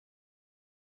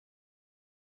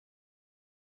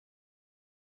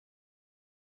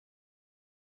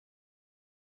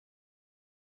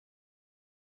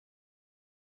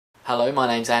Hello, my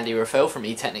name's Andy Rafael from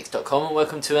eTechnics.com and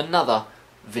welcome to another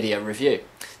video review.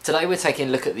 Today we're taking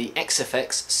a look at the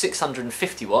XFX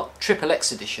 650w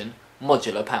XXX edition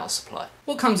modular power supply.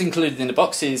 What comes included in the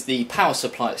box is the power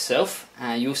supply itself.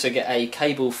 You also get a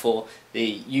cable for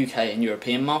the UK and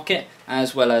European market,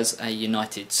 as well as a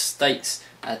United States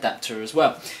adapter as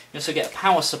well. You also get a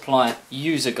power supply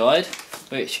user guide,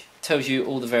 which tells you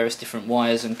all the various different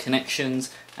wires and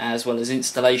connections, as well as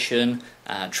installation,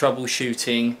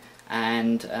 troubleshooting,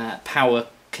 and power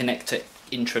connector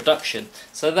introduction.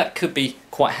 So that could be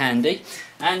quite handy.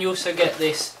 And you also get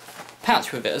this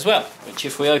pouch with it as well, which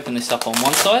if we open this up on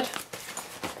one side,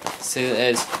 see that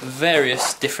there's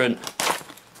various different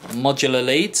modular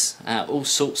leads, all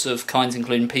sorts of kinds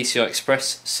including PCI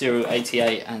Express, serial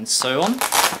ATA and so on.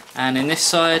 And in this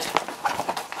side,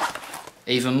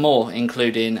 even more,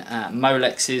 including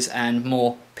Molexes and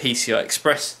more PCI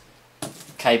Express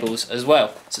cables as well.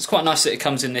 So it's quite nice that it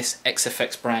comes in this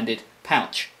XFX branded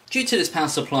pouch. Due to this power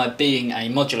supply being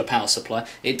a modular power supply,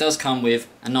 it does come with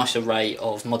a nice array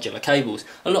of modular cables.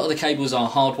 A lot of the cables are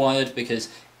hardwired because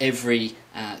every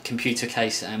computer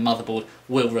case and motherboard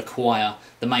will require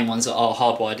the main ones that are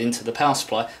hardwired into the power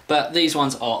supply, but these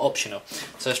ones are optional.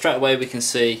 So straight away we can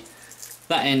see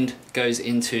that end goes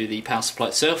into the power supply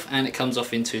itself, and it comes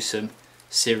off into some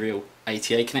serial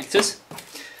ATA connectors.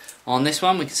 On this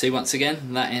one we can see once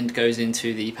again that end goes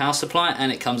into the power supply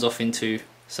and it comes off into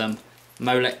some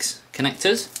Molex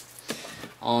connectors.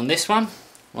 On this one,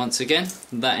 once again,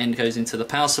 that end goes into the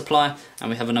power supply and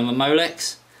we have another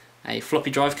Molex, a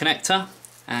floppy drive connector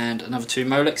and another two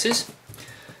Molexes.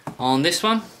 On this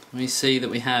one we see that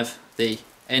we have the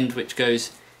end which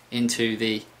goes into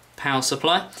the power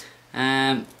supply,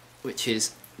 which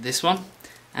is this one,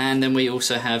 and then we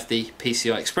also have the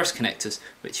PCI Express connectors,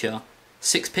 which are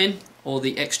 6-pin or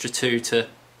the extra 2 to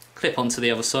clip onto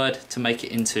the other side to make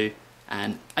it into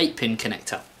an 8-pin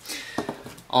connector.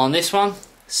 On this one,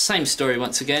 same story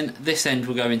once again. This end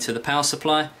will go into the power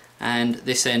supply, and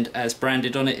this end, as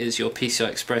branded on it, is your PCI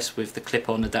Express with the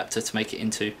clip-on adapter to make it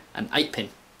into an 8-pin.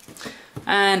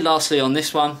 And lastly on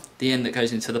this one, the end that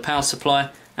goes into the power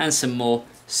supply and some more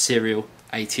serial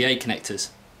ATA connectors.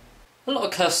 A lot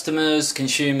of customers,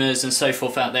 consumers and so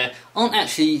forth out there aren't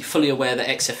actually fully aware that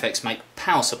XFX make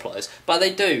power supplies, but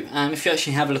they do. If you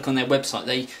actually have a look on their website,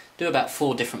 they do about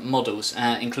 4 different models,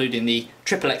 including the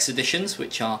XXX editions,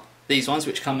 which are these ones,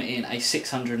 which come in a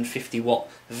 650w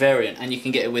variant, and you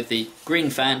can get it with the green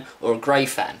fan or a grey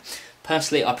fan.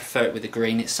 Personally, I prefer it with the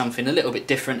green. It's something a little bit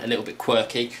different, a little bit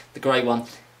quirky. The grey one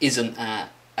isn't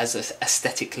as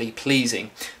aesthetically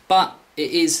pleasing, but it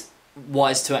is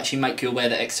wise to actually make you aware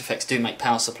that XFX do make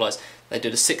power supplies. They do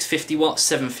the 650w,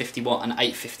 750w and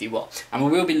 850w, and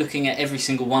we will be looking at every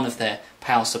single one of their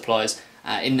power supplies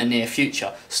in the near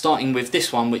future, starting with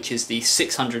this one, which is the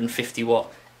 650w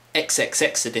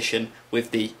XXX edition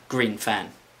with the green fan.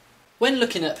 When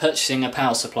looking at purchasing a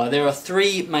power supply, there are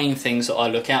 3 main things that I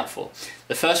look out for.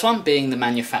 The first one being the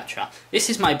manufacturer. This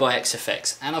is made by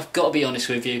XFX, and I've got to be honest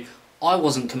with you, I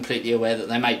wasn't completely aware that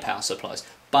they made power supplies.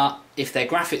 But if their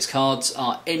graphics cards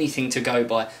are anything to go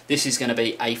by, this is going to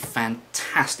be a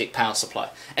fantastic power supply.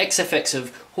 XFX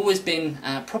have always been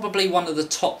probably one of the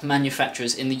top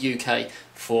manufacturers in the UK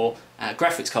for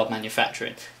graphics card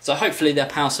manufacturing. So hopefully their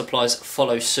power supplies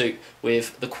follow suit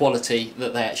with the quality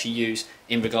that they actually use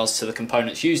in regards to the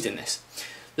components used in this.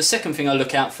 The second thing I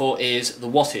look out for is the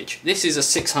wattage. This is a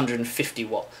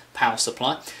 650w power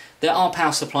supply. There are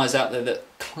power supplies out there that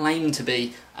claim to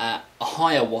be a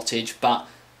higher wattage, but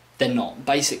they're not.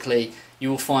 Basically,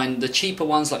 you will find the cheaper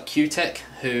ones like QTech,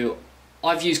 who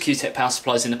I've used QTech power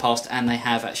supplies in the past and they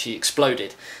have actually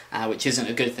exploded, which isn't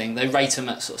a good thing. They rate them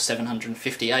at sort of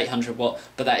 750, 800w,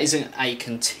 but that isn't a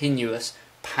continuous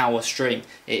power stream.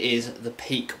 It is the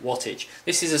peak wattage.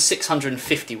 This is a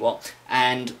 650w,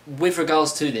 and with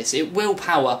regards to this, it will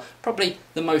power probably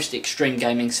the most extreme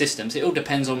gaming systems. It all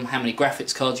depends on how many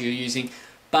graphics cards you're using,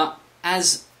 but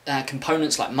as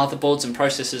components like motherboards and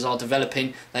processors are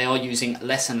developing, they are using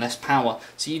less and less power,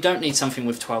 so you don't need something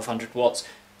with 1200 watts.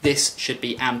 This should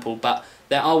be ample, but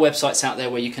there are websites out there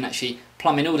where you can actually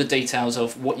plumb in all the details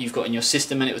of what you've got in your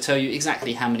system, and it will tell you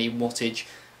exactly how many wattage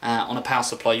on a power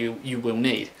supply you will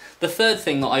need. The third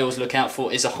thing that I always look out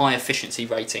for is a high efficiency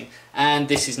rating, and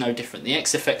this is no different. The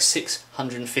XFX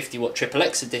 650w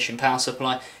XXX edition power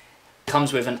supply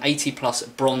comes with an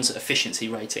 80+ bronze efficiency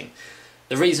rating.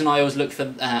 The reason I always look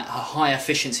for a high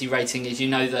efficiency rating is you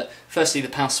know that firstly the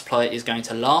power supply is going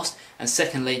to last, and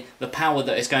secondly the power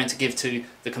that it's going to give to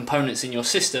the components in your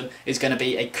system is going to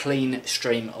be a clean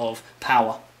stream of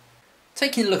power.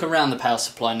 Taking a look around the power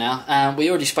supply now, we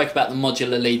already spoke about the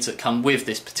modular leads that come with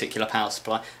this particular power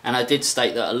supply, and I did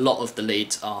state that a lot of the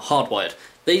leads are hardwired.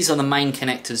 These are the main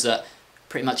connectors that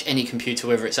pretty much any computer,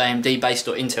 whether it's AMD based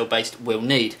or Intel based, will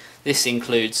need. This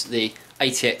includes the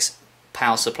ATX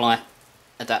power supply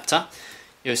adapter.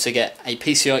 You also get a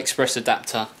PCI Express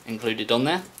adapter included on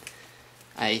there,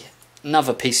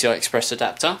 another PCI Express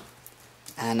adapter,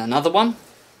 and another one.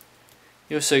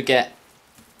 You also get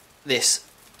this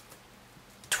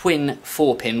twin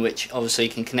 4-pin, which obviously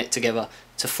can connect together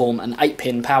to form an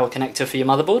 8-pin power connector for your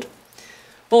motherboard,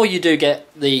 or you do get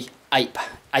the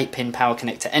 8-pin power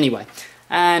connector anyway,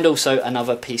 and also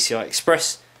another PCI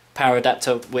Express power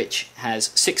adapter which has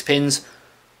 6 pins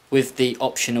with the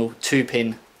optional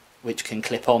 2-pin which can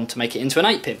clip on to make it into an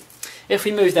 8-pin. If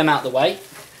we move them out of the way,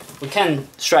 we can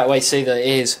straight away see that it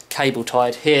is cable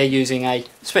tied here using a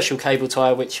special cable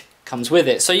tie which comes with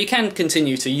it, so you can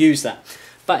continue to use that.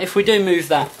 But if we do move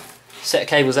that set of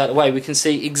cables out of the way, we can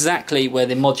see exactly where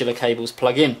the modular cables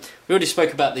plug in. We already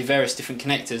spoke about the various different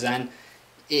connectors, and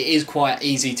it is quite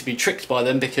easy to be tricked by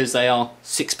them because they are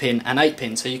 6-pin and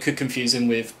 8-pin, so you could confuse them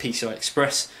with PCI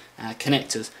Express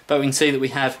connectors. But we can see that we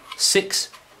have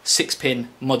 6-pin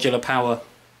modular power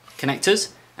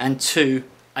connectors and 2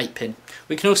 8-pin.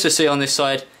 We can also see on this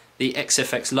side the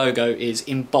XFX logo is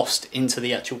embossed into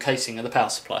the actual casing of the power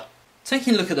supply.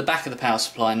 Taking a look at the back of the power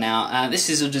supply now, this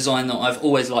is a design that I've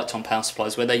always liked on power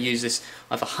supplies, where they use this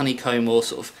either honeycomb or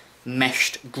sort of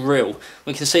meshed grill.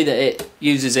 We can see that it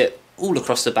uses it all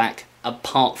across the back,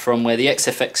 apart from where the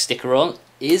XFX sticker on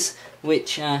is,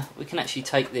 which we can actually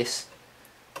take this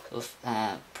sort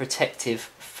of protective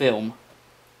film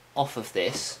off of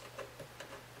this,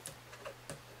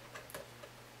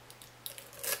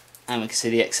 and we can see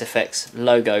the XFX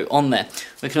logo on there.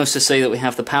 We can also see that we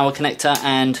have the power connector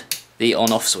and the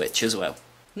on-off switch as well.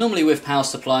 Normally with power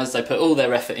supplies, they put all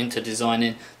their effort into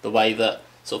designing the way that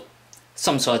sort of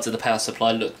some sides of the power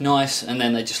supply look nice and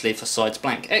then they just leave the sides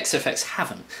blank. XFX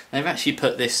haven't. They've actually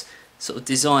put this sort of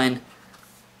design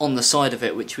on the side of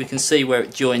it, which we can see where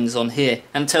it joins on here,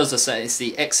 and tells us that it's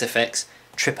the XFX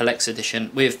XXX edition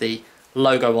with the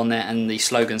logo on there and the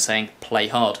slogan saying "Play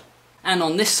Hard." And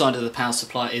on this side of the power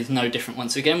supply is no different.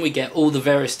 Once again, we get all the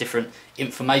various different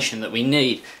information that we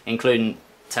need, including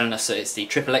telling us that it's the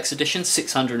XXX edition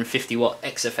 650W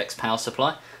XFX power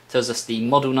supply, tells us the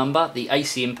model number, the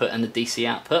AC input and the DC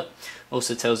output,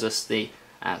 also tells us the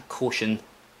caution,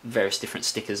 various different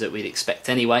stickers that we'd expect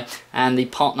anyway, and the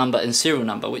part number and serial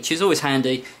number, which is always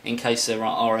handy in case there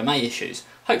are RMA issues.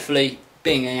 Hopefully,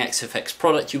 being an XFX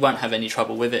product, you won't have any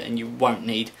trouble with it and you won't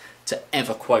need to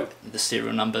ever quote the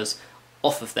serial numbers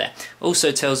off of there.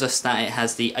 Also tells us that it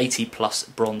has the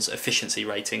 80+ bronze efficiency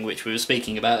rating, which we were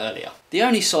speaking about earlier. The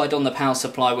only side on the power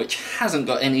supply which hasn't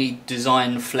got any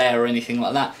design flair or anything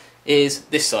like that is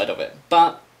this side of it,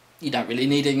 but you don't really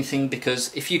need anything,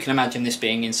 because if you can imagine this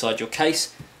being inside your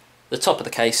case, the top of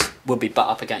the case will be butt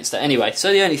up against it anyway,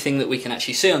 so the only thing that we can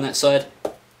actually see on that side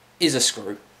is a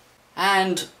screw.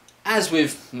 And as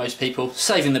with most people,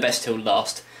 saving the best till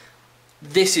last,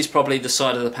 this is probably the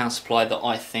side of the power supply that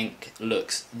I think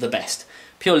looks the best,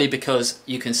 purely because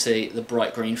you can see the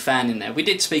bright green fan in there. We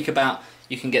did speak about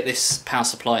you can get this power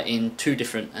supply in 2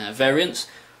 different variants,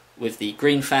 with the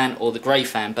green fan or the grey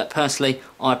fan, but personally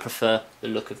I prefer the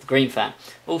look of the green fan.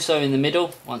 Also in the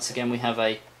middle, once again, we have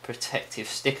a protective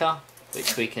sticker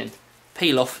which we can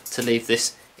peel off to leave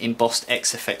this embossed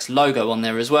XFX logo on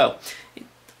there as well.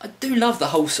 I do love the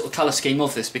whole sort of colour scheme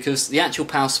of this, because the actual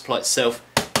power supply itself,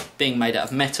 being made out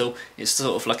of metal, it's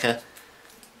sort of like a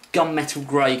gunmetal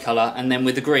grey colour, and then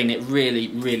with the green it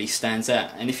really stands out.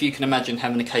 And if you can imagine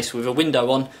having a case with a window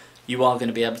on, you are going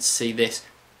to be able to see this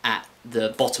at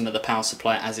the bottom of the power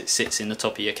supply as it sits in the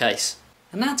top of your case.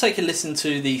 And now take a listen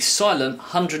to the silent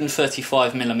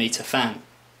 135mm fan.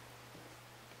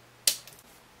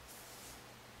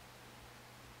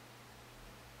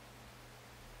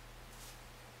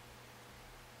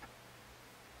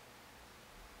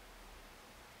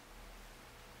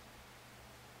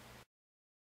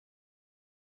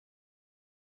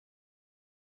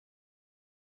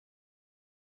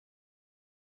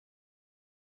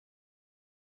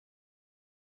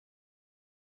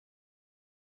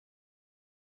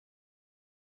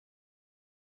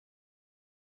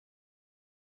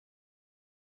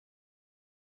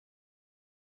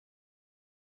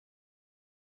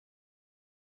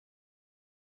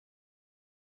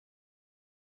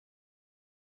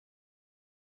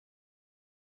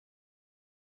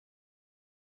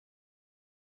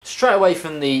 Straight away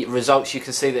from the results you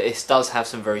can see that this does have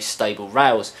some very stable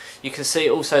rails. You can see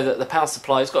also that the power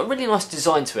supply has got a really nice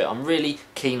design to it. I'm really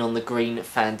keen on the green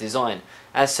fan design.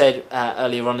 As said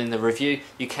earlier on in the review,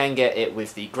 you can get it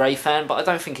with the grey fan, but I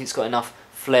don't think it's got enough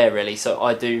flair really, so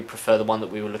I do prefer the one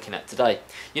that we were looking at today.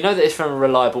 You know that it's from a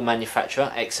reliable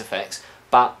manufacturer, XFX,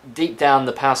 but deep down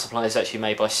the power supply is actually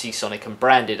made by Seasonic and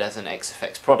branded as an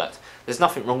XFX product. There's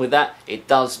nothing wrong with that. It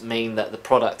does mean that the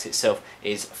product itself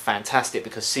is fantastic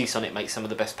because Seasonic makes some of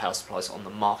the best power supplies on the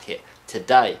market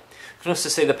today. You can also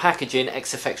see the packaging.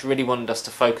 XFX really wanted us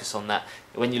to focus on that.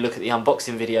 When you look at the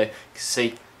unboxing video, you can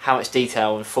see how much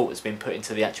detail and thought has been put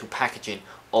into the actual packaging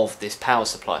of this power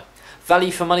supply.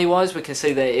 Value for money wise, we can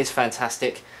see that it is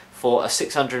fantastic. For a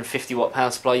 650 watt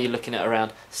power supply, you're looking at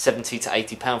around £70 to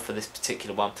 £80 for this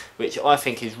particular one, which I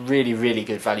think is really, really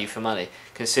good value for money,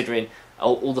 considering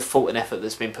all the thought and effort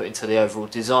that's been put into the overall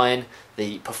design,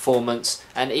 the performance,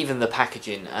 and even the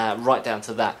packaging. Right down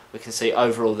to that, we can see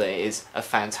overall that it is a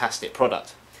fantastic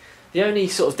product. The only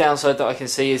sort of downside that I can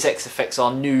see is XFX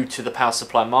are new to the power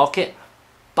supply market,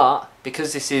 but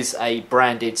because this is a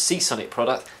branded Seasonic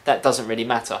product, that doesn't really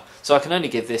matter. So I can only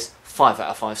give this 5 out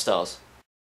of 5 stars.